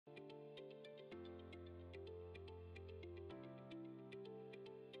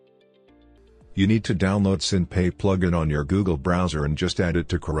You need to download XinPay plugin on your Google browser and just add it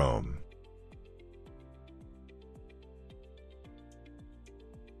to Chrome.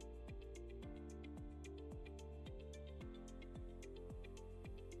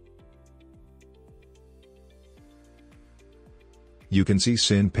 You can see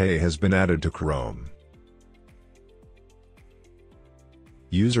XinPay has been added to Chrome.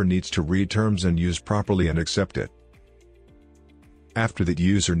 User needs to read terms and use properly and accept it. After that,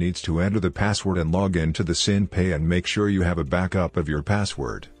 user needs to enter the password and log in to the XinPay and make sure you have a backup of your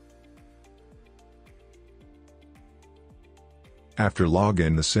password. After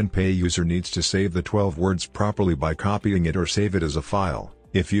login, the XinPay user needs to save the 12 words properly by copying it or save it as a file.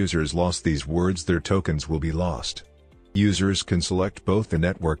 If users lost these words, their tokens will be lost. Users can select both the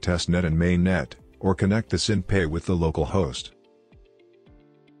network testnet and mainnet, or connect the XinPay with the local host.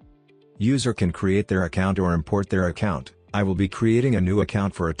 User can create their account or import their account. I will be creating a new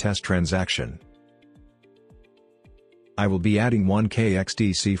account for a test transaction. I will be adding 1k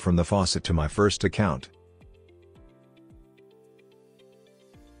XDC from the faucet to my first account.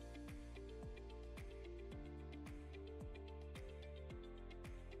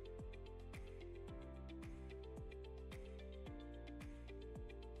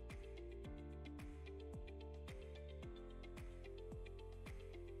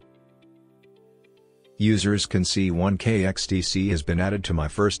 Users can see 1k XDC has been added to my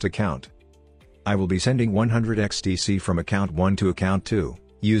first account. I will be sending 100 XDC from account 1 to account 2.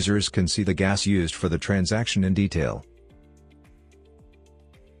 Users can see the gas used for the transaction in detail.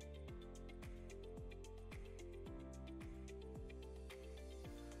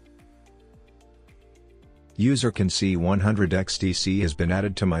 User can see 100 XDC has been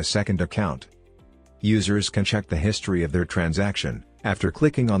added to my second account. Users can check the history of their transaction. After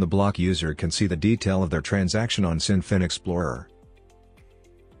clicking on the block, user can see the detail of their transaction on XinFin Explorer.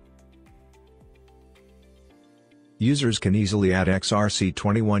 Users can easily add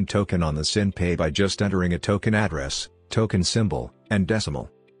XRC21 token on the XinPay by just entering a token address, token symbol, and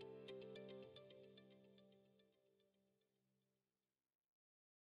decimal.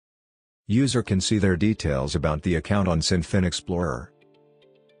 User can see their details about the account on XinFin Explorer.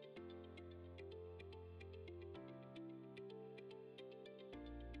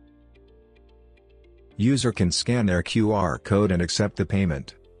 User can scan their QR code and accept the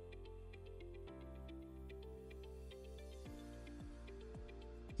payment.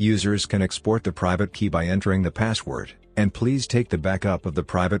 Users can export the private key by entering the password, and please take the backup of the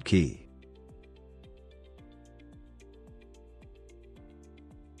private key.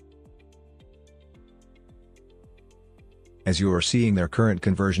 As you are seeing their current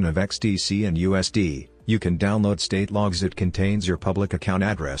conversion of XDC and USD, you can download state logs. It contains your public account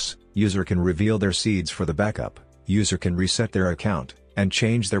address. User can reveal their seeds for the backup. User can reset their account, and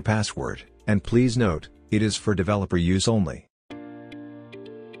change their password, and please note, it is for developer use only.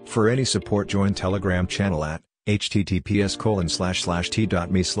 For any support, join Telegram channel at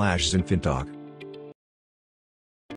https://t.me/XinFinTalk.